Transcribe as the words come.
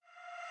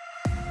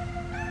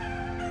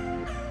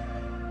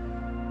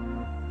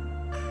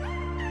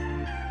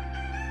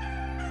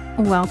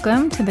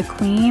Welcome to the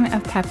Queen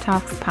of Pep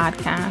Talks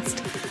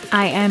podcast.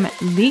 I am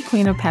the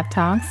Queen of Pep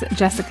Talks,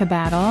 Jessica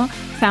Battle,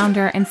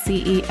 founder and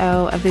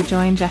CEO of the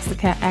Join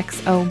Jessica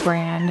XO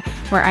brand,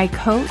 where I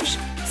coach,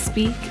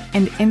 speak,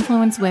 and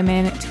influence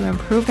women to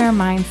improve their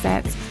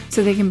mindsets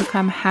so they can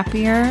become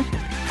happier,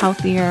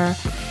 healthier,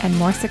 and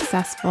more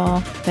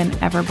successful than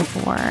ever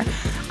before.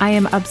 I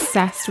am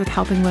obsessed with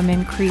helping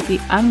women create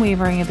the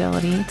unwavering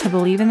ability to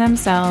believe in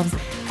themselves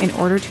in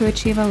order to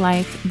achieve a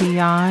life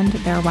beyond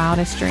their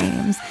wildest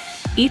dreams.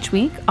 Each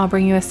week, I'll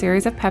bring you a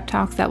series of pep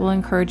talks that will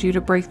encourage you to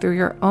break through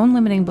your own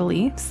limiting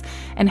beliefs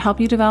and help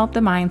you develop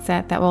the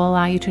mindset that will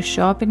allow you to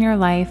show up in your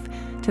life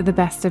to the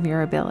best of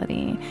your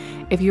ability.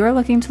 If you are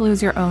looking to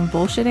lose your own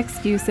bullshit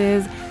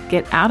excuses,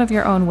 get out of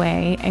your own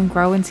way, and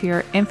grow into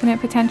your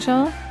infinite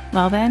potential,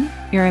 well then,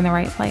 you're in the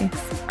right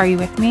place. Are you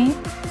with me?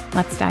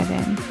 Let's dive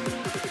in.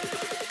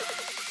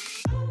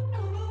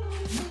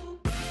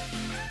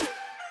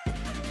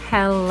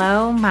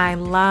 Hello, my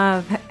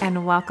love,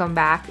 and welcome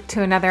back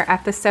to another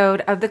episode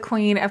of the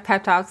Queen of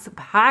Pep Talks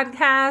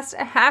podcast.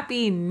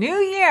 Happy New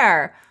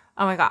Year!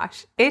 Oh my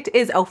gosh, it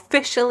is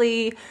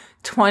officially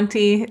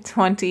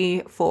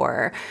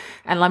 2024.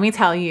 And let me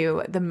tell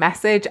you, the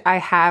message I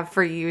have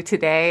for you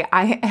today,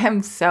 I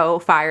am so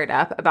fired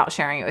up about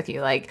sharing it with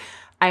you.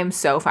 I am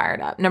so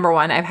fired up. Number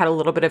one, I've had a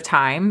little bit of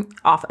time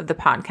off of the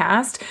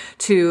podcast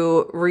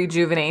to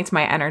rejuvenate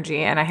my energy,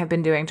 and I have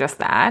been doing just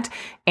that.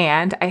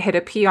 And I hit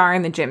a PR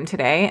in the gym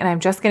today, and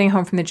I'm just getting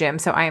home from the gym,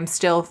 so I am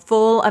still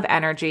full of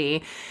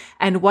energy.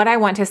 And what I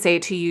want to say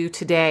to you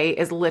today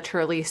is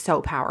literally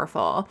so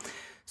powerful.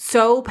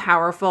 So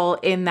powerful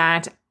in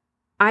that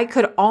I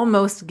could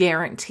almost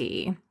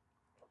guarantee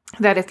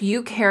that if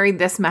you carried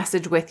this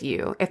message with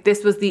you, if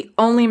this was the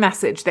only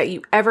message that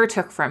you ever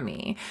took from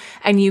me,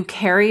 and you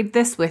carried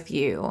this with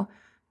you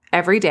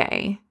every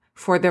day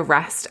for the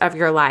rest of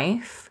your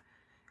life,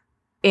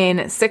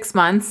 in 6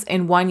 months,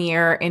 in 1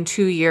 year, in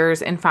 2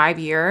 years, in 5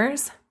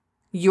 years,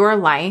 your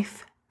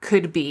life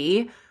could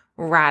be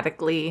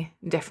radically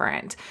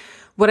different.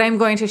 What I'm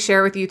going to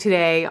share with you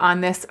today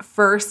on this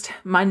first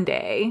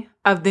Monday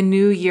of the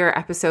new year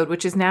episode,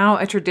 which is now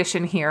a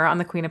tradition here on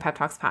the Queen of Pep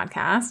Talks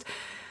podcast,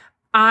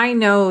 I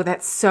know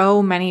that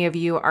so many of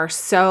you are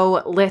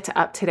so lit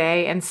up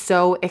today and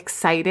so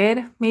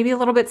excited, maybe a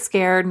little bit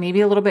scared, maybe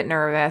a little bit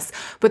nervous,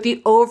 but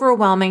the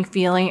overwhelming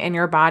feeling in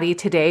your body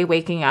today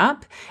waking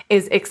up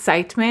is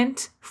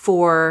excitement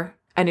for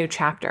a new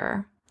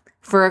chapter,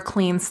 for a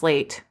clean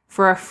slate,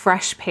 for a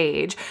fresh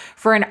page,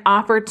 for an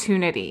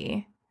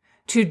opportunity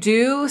to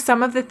do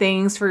some of the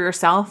things for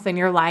yourself in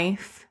your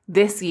life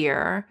this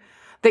year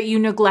that you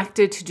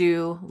neglected to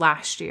do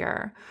last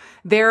year.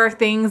 There are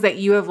things that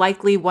you have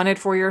likely wanted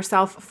for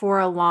yourself for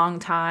a long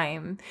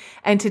time,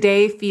 and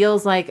today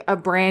feels like a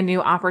brand new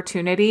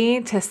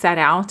opportunity to set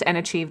out and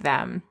achieve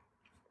them.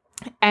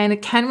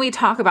 And can we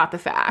talk about the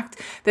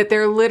fact that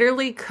there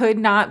literally could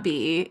not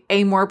be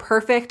a more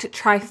perfect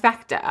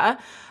trifecta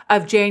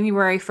of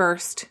January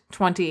 1st,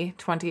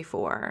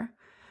 2024.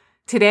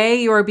 Today,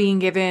 you are being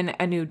given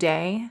a new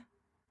day.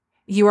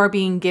 You are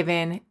being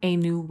given a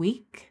new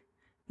week.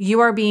 You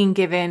are being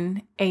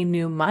given a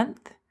new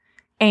month.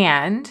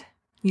 And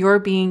you're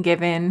being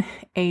given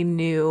a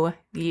new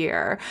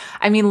year.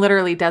 I mean,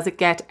 literally, does it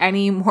get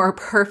any more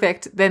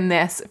perfect than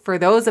this for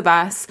those of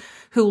us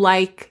who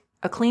like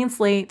a clean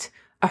slate,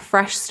 a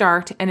fresh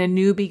start, and a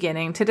new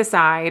beginning to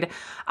decide,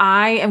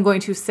 I am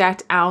going to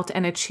set out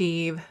and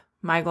achieve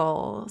my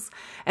goals.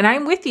 And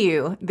I'm with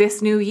you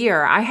this new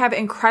year. I have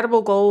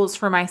incredible goals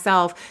for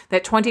myself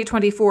that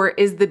 2024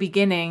 is the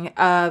beginning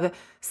of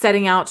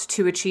setting out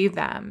to achieve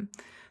them.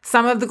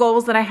 Some of the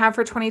goals that I have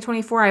for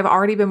 2024, I've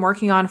already been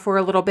working on for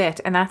a little bit,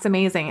 and that's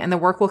amazing. And the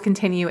work will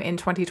continue in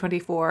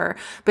 2024.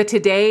 But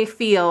today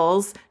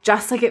feels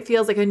just like it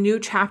feels like a new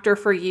chapter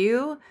for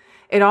you.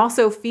 It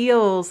also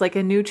feels like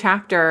a new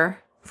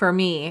chapter for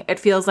me. It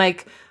feels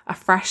like a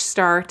fresh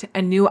start,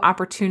 a new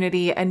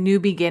opportunity, a new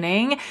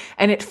beginning.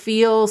 And it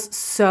feels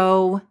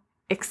so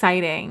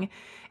exciting.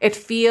 It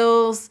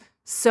feels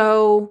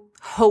so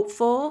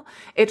hopeful.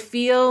 It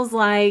feels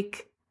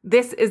like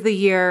this is the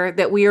year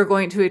that we are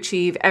going to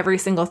achieve every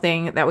single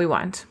thing that we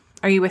want.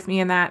 Are you with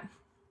me in that?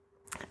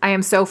 I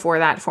am so for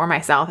that for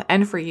myself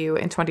and for you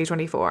in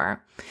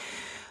 2024.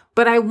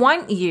 But I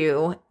want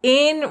you,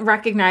 in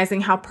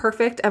recognizing how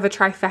perfect of a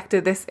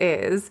trifecta this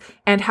is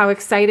and how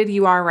excited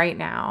you are right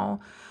now,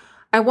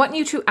 I want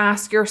you to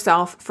ask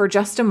yourself for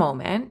just a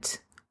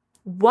moment,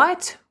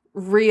 what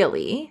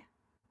really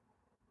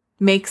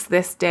makes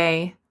this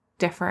day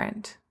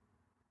different?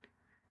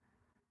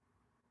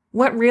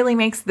 What really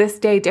makes this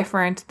day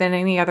different than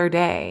any other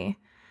day,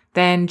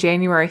 than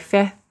January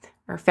 5th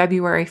or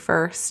February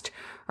 1st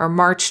or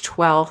March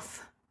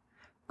 12th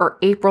or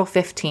April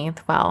 15th?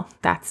 Well,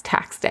 that's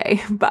tax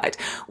day. But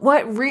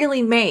what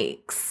really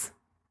makes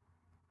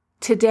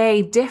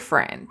today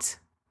different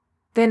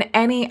than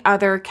any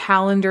other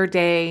calendar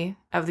day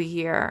of the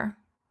year?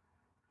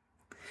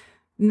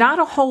 Not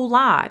a whole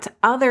lot,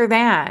 other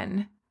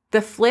than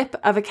the flip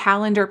of a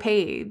calendar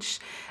page.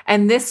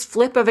 And this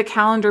flip of a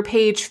calendar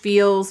page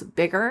feels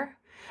bigger,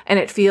 and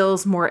it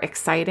feels more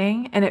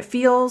exciting, and it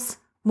feels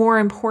more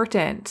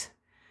important.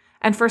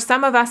 And for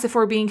some of us, if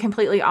we're being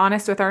completely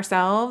honest with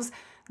ourselves,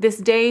 this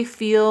day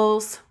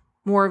feels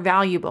more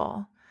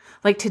valuable.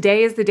 Like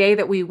today is the day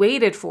that we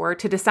waited for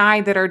to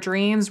decide that our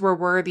dreams were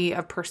worthy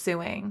of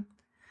pursuing,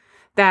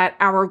 that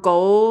our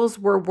goals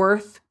were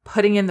worth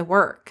putting in the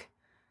work,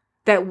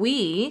 that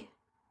we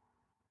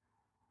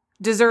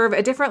deserve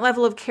a different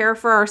level of care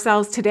for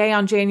ourselves today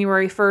on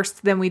January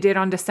 1st than we did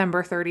on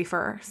December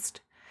 31st.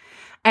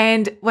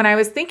 And when I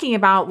was thinking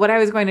about what I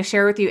was going to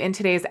share with you in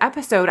today's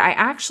episode, I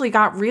actually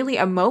got really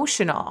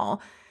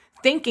emotional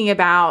thinking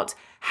about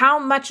how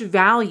much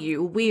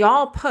value we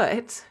all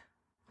put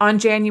on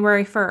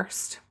January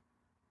 1st.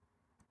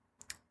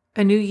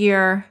 A new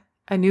year,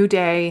 a new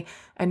day,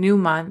 a new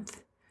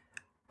month,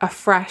 a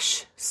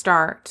fresh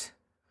start.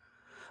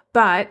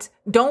 But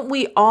don't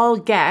we all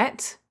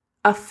get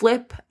a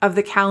flip of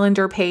the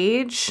calendar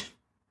page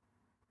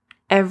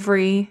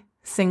every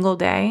single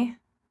day?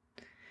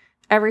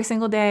 Every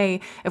single day.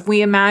 If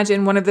we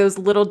imagine one of those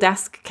little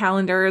desk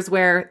calendars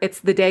where it's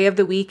the day of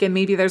the week and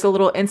maybe there's a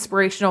little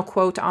inspirational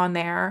quote on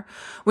there.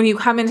 When you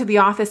come into the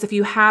office, if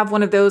you have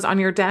one of those on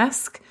your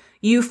desk,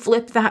 you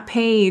flip that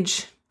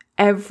page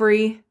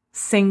every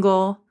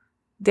single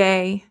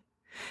day.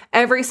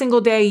 Every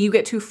single day you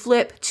get to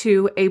flip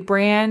to a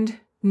brand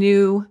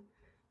new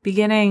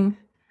beginning,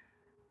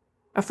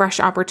 a fresh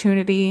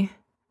opportunity,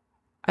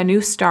 a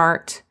new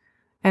start,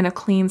 and a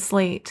clean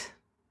slate.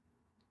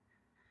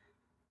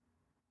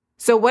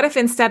 So what if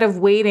instead of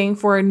waiting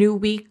for a new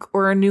week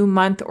or a new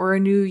month or a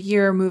new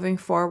year moving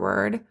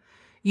forward,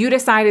 you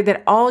decided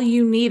that all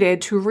you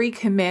needed to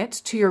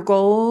recommit to your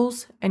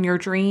goals and your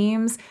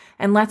dreams,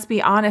 and let's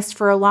be honest,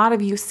 for a lot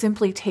of you,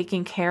 simply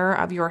taking care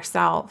of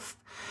yourself?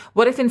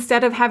 What if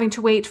instead of having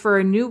to wait for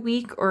a new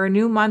week or a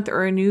new month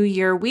or a new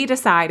year, we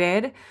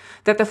decided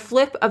that the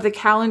flip of the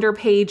calendar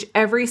page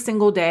every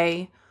single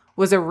day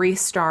was a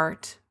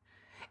restart?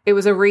 It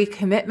was a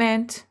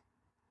recommitment,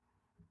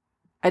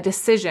 a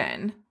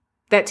decision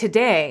that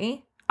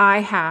today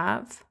I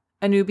have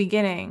a new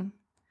beginning.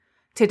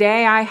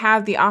 Today I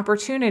have the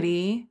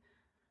opportunity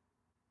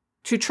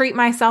to treat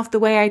myself the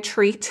way I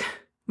treat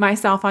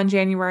myself on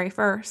January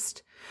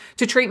 1st,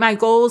 to treat my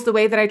goals the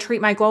way that I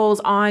treat my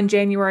goals on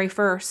January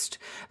 1st,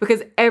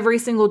 because every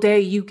single day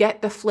you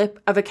get the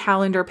flip of a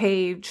calendar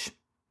page.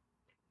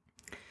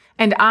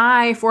 And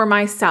I, for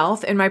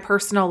myself in my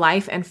personal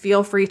life, and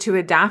feel free to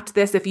adapt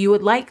this if you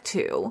would like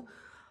to,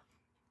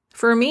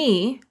 for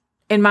me,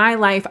 in my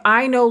life,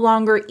 I no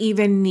longer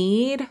even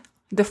need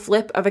the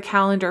flip of a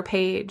calendar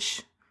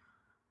page.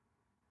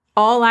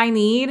 All I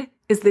need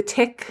is the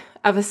tick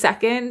of a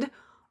second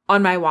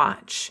on my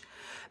watch.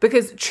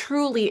 Because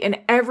truly,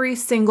 in every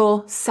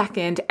single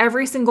second,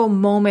 every single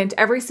moment,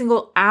 every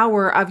single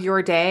hour of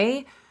your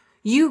day,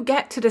 you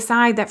get to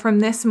decide that from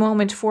this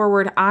moment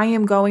forward, I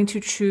am going to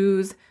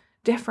choose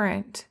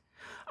different.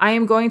 I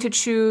am going to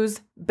choose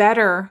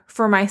better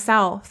for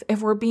myself,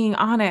 if we're being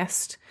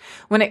honest.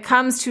 When it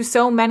comes to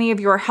so many of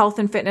your health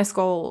and fitness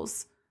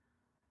goals,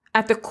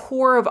 at the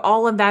core of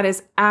all of that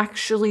is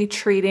actually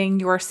treating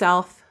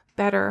yourself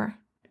better.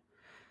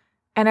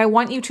 And I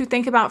want you to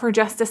think about for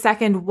just a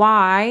second,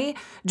 why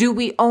do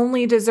we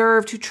only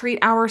deserve to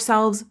treat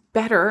ourselves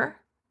better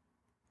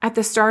at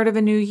the start of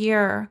a new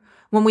year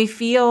when we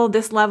feel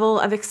this level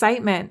of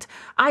excitement?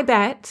 I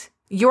bet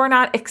you're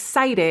not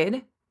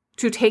excited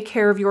to take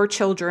care of your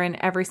children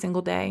every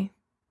single day.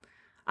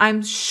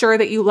 I'm sure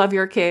that you love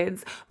your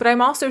kids, but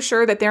I'm also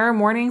sure that there are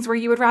mornings where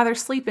you would rather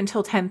sleep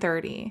until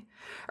 10:30,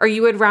 or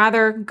you would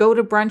rather go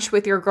to brunch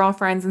with your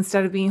girlfriends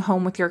instead of being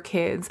home with your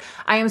kids.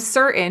 I am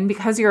certain,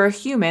 because you're a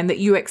human, that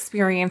you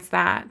experience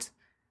that.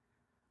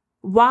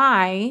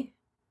 Why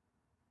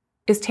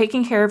is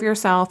taking care of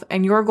yourself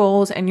and your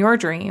goals and your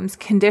dreams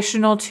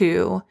conditional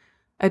to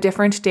a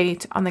different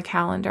date on the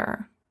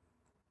calendar?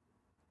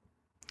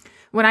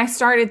 When I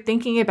started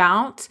thinking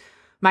about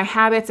my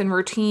habits and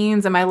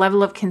routines and my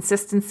level of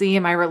consistency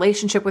and my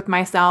relationship with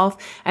myself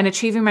and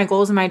achieving my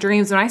goals and my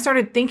dreams, when I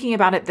started thinking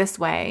about it this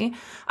way,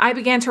 I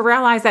began to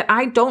realize that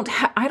I don't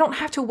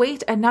have to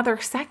wait another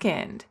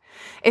second.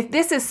 If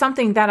this is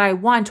something that I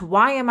want,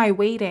 why am I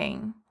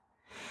waiting?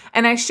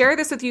 And I share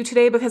this with you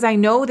today because I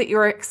know that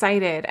you're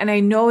excited and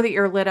I know that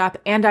you're lit up.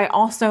 And I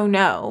also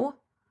know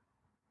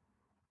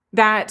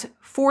that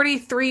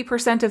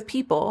 43% of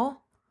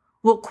people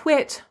will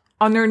quit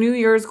on their New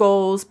Year's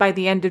goals by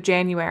the end of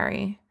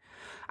January.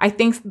 I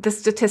think the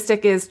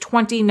statistic is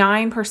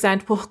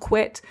 29% will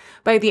quit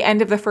by the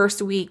end of the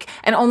first week,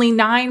 and only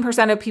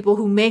 9% of people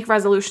who make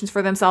resolutions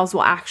for themselves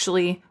will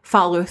actually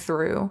follow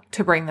through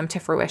to bring them to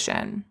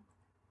fruition.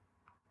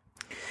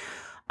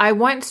 I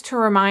want to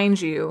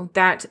remind you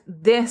that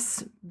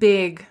this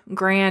big,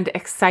 grand,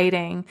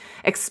 exciting,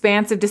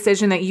 expansive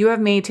decision that you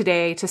have made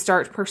today to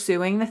start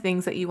pursuing the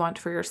things that you want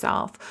for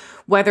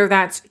yourself, whether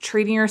that's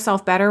treating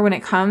yourself better when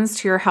it comes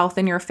to your health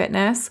and your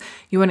fitness,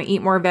 you want to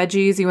eat more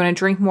veggies, you want to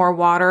drink more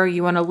water,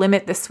 you want to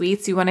limit the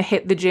sweets, you want to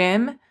hit the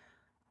gym,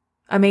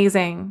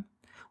 Amazing.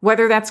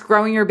 Whether that's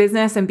growing your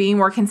business and being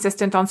more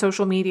consistent on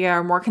social media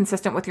or more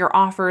consistent with your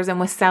offers and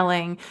with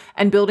selling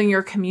and building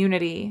your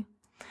community.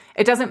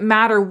 It doesn't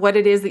matter what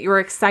it is that you're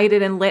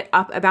excited and lit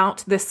up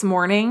about this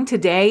morning,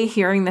 today,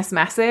 hearing this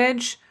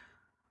message.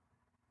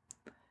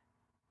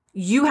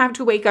 You have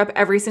to wake up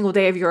every single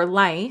day of your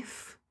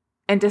life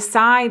and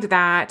decide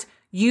that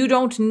you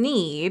don't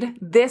need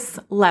this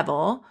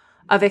level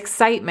of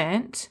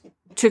excitement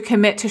to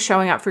commit to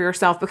showing up for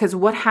yourself, because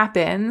what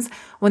happens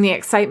when the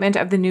excitement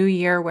of the new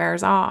year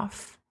wears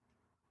off?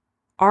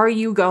 Are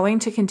you going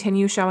to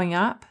continue showing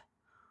up?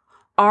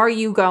 Are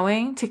you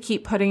going to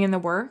keep putting in the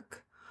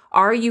work?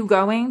 Are you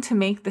going to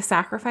make the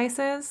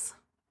sacrifices?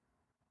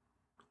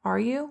 Are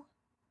you?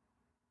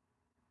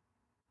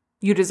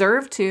 You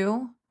deserve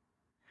to.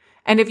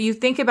 And if you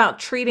think about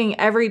treating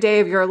every day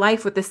of your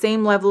life with the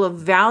same level of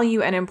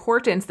value and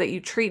importance that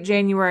you treat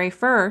January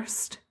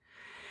 1st,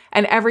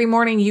 and every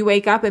morning you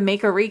wake up and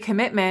make a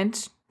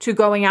recommitment to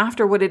going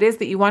after what it is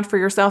that you want for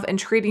yourself and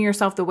treating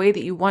yourself the way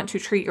that you want to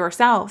treat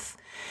yourself.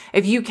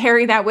 If you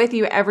carry that with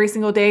you every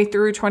single day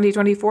through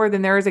 2024,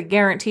 then there is a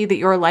guarantee that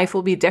your life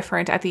will be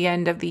different at the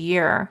end of the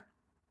year.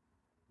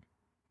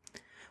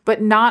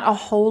 But not a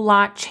whole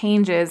lot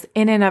changes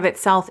in and of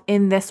itself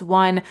in this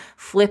one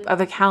flip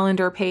of a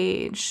calendar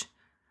page.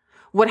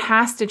 What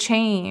has to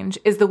change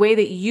is the way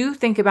that you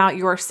think about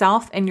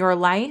yourself and your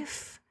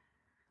life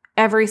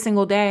every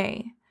single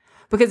day.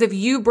 Because if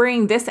you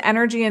bring this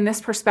energy and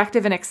this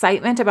perspective and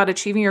excitement about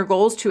achieving your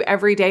goals to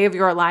every day of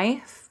your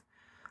life,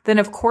 then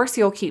of course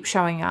you'll keep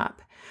showing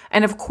up.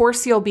 And of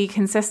course you'll be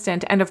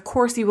consistent. And of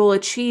course you will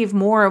achieve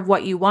more of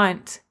what you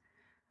want.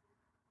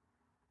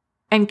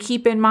 And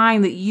keep in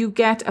mind that you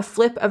get a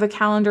flip of a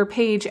calendar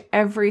page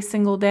every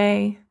single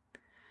day.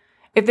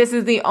 If this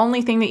is the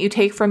only thing that you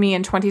take from me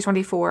in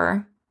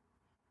 2024,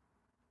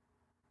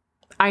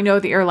 I know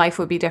that your life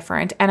would be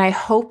different. And I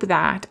hope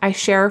that I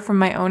share from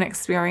my own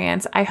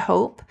experience. I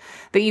hope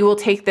that you will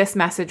take this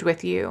message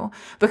with you,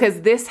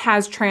 because this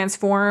has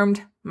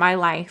transformed my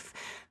life.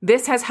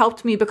 This has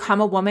helped me become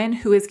a woman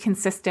who is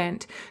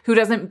consistent, who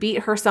doesn't beat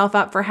herself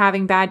up for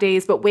having bad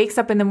days, but wakes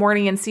up in the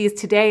morning and sees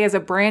today as a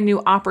brand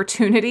new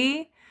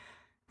opportunity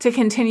to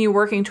continue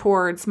working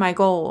towards my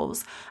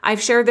goals.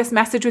 I've shared this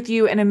message with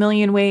you in a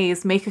million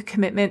ways. Make a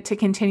commitment to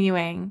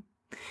continuing.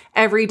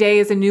 Every day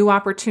is a new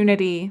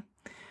opportunity.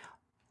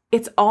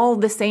 It's all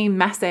the same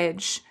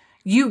message.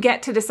 You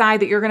get to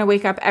decide that you're going to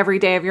wake up every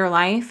day of your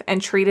life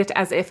and treat it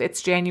as if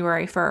it's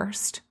January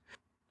 1st.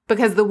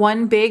 Because the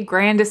one big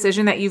grand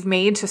decision that you've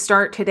made to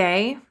start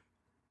today,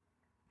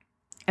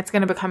 it's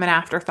going to become an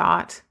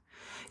afterthought.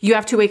 You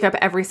have to wake up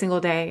every single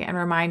day and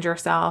remind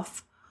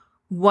yourself,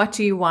 what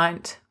do you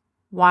want?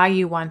 Why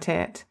you want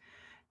it?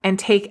 And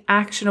take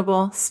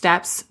actionable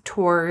steps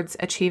towards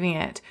achieving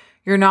it.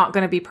 You're not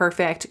going to be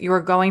perfect.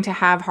 You're going to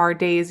have hard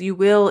days. You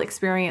will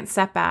experience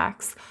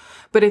setbacks.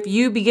 But if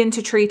you begin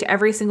to treat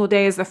every single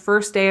day as the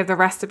first day of the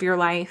rest of your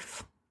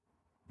life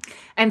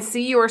and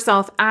see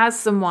yourself as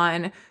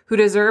someone who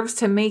deserves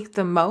to make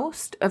the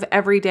most of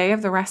every day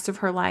of the rest of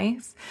her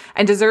life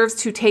and deserves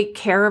to take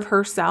care of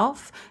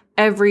herself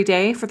every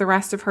day for the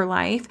rest of her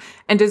life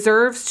and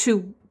deserves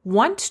to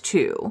want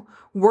to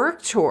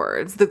work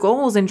towards the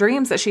goals and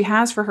dreams that she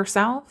has for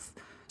herself,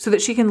 so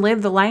that she can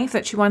live the life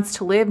that she wants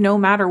to live, no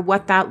matter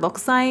what that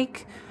looks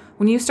like.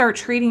 When you start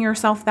treating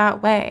yourself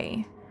that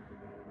way,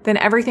 then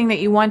everything that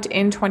you want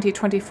in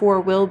 2024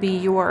 will be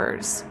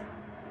yours.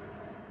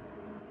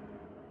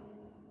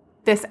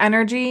 This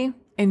energy,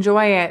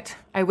 enjoy it.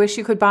 I wish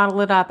you could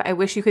bottle it up. I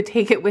wish you could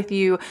take it with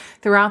you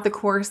throughout the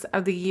course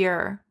of the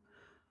year.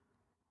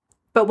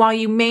 But while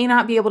you may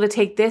not be able to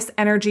take this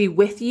energy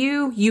with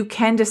you, you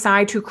can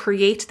decide to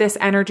create this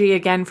energy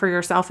again for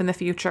yourself in the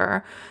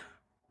future.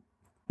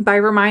 By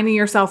reminding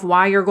yourself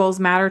why your goals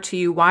matter to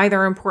you, why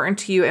they're important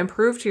to you, and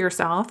prove to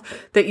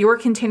yourself that you're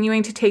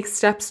continuing to take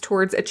steps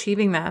towards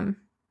achieving them.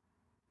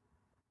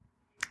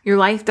 Your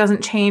life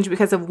doesn't change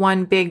because of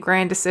one big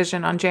grand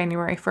decision on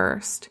January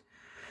 1st.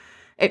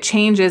 It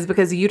changes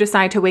because you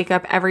decide to wake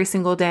up every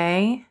single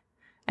day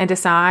and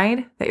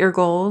decide that your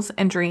goals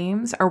and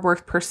dreams are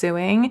worth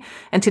pursuing.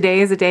 And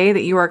today is a day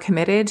that you are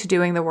committed to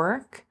doing the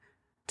work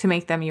to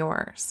make them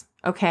yours.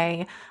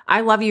 Okay.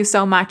 I love you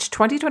so much.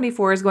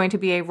 2024 is going to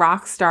be a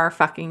rock star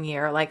fucking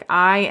year. Like,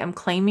 I am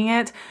claiming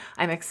it.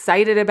 I'm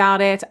excited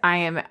about it. I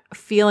am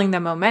feeling the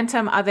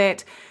momentum of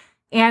it.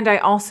 And I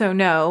also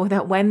know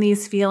that when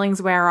these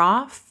feelings wear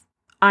off,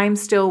 I'm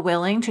still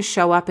willing to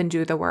show up and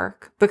do the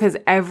work, because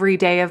every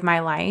day of my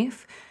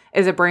life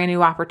is a brand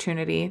new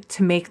opportunity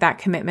to make that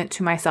commitment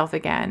to myself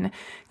again.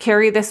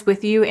 Carry this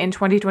with you in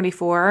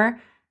 2024.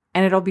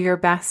 And it'll be your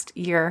best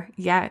year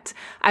yet.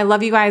 I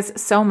love you guys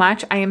so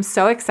much. I am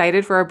so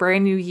excited for a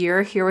brand new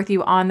year here with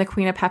you on the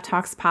Queen of Pep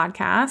Talks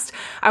podcast.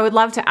 I would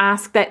love to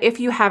ask that if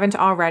you haven't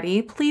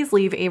already, please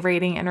leave a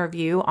rating and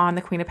review on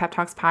the Queen of Pep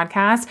Talks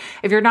podcast.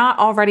 If you're not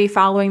already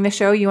following the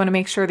show, you want to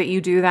make sure that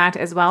you do that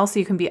as well, so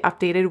you can be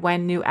updated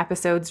when new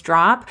episodes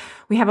drop.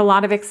 We have a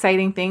lot of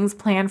exciting things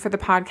planned for the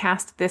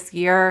podcast this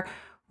year.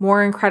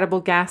 more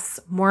incredible guests,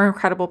 more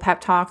incredible pep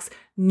talks,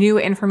 new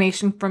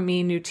information from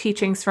me, new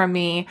teachings from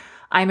me.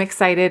 I'm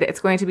excited.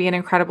 It's going to be an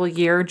incredible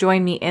year.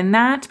 Join me in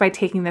that by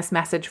taking this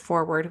message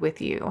forward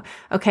with you.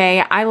 Okay.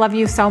 I love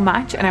you so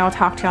much, and I will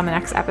talk to you on the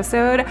next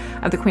episode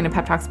of the Queen of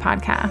Pep Talks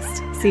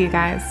podcast. See you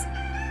guys.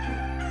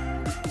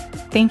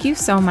 Thank you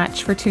so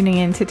much for tuning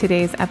in to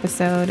today's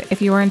episode.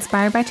 If you were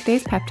inspired by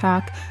today's pep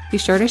talk, be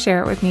sure to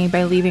share it with me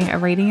by leaving a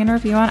rating and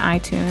review on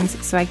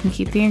iTunes so I can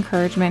keep the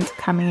encouragement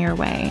coming your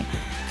way.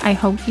 I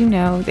hope you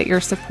know that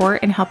your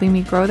support in helping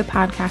me grow the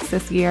podcast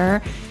this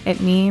year, it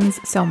means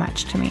so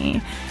much to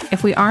me.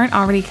 If we aren't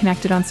already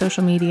connected on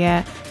social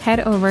media,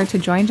 head over to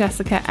Join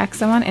Jessica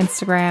XO on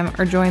Instagram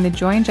or join the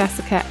Join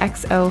Jessica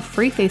XO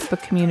free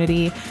Facebook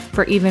community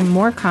for even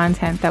more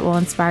content that will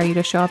inspire you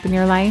to show up in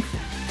your life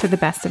to the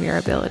best of your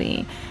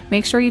ability.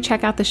 Make sure you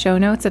check out the show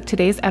notes of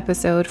today's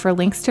episode for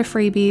links to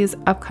freebies,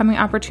 upcoming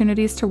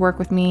opportunities to work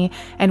with me,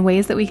 and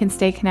ways that we can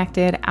stay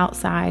connected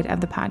outside of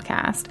the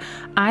podcast.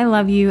 I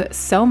love you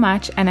so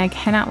much, and I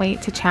cannot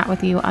wait to chat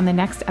with you on the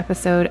next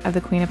episode of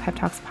the Queen of Pep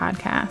Talks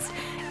podcast.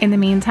 In the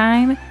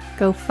meantime,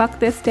 go fuck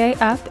this day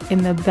up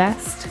in the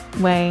best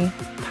way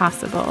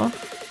possible.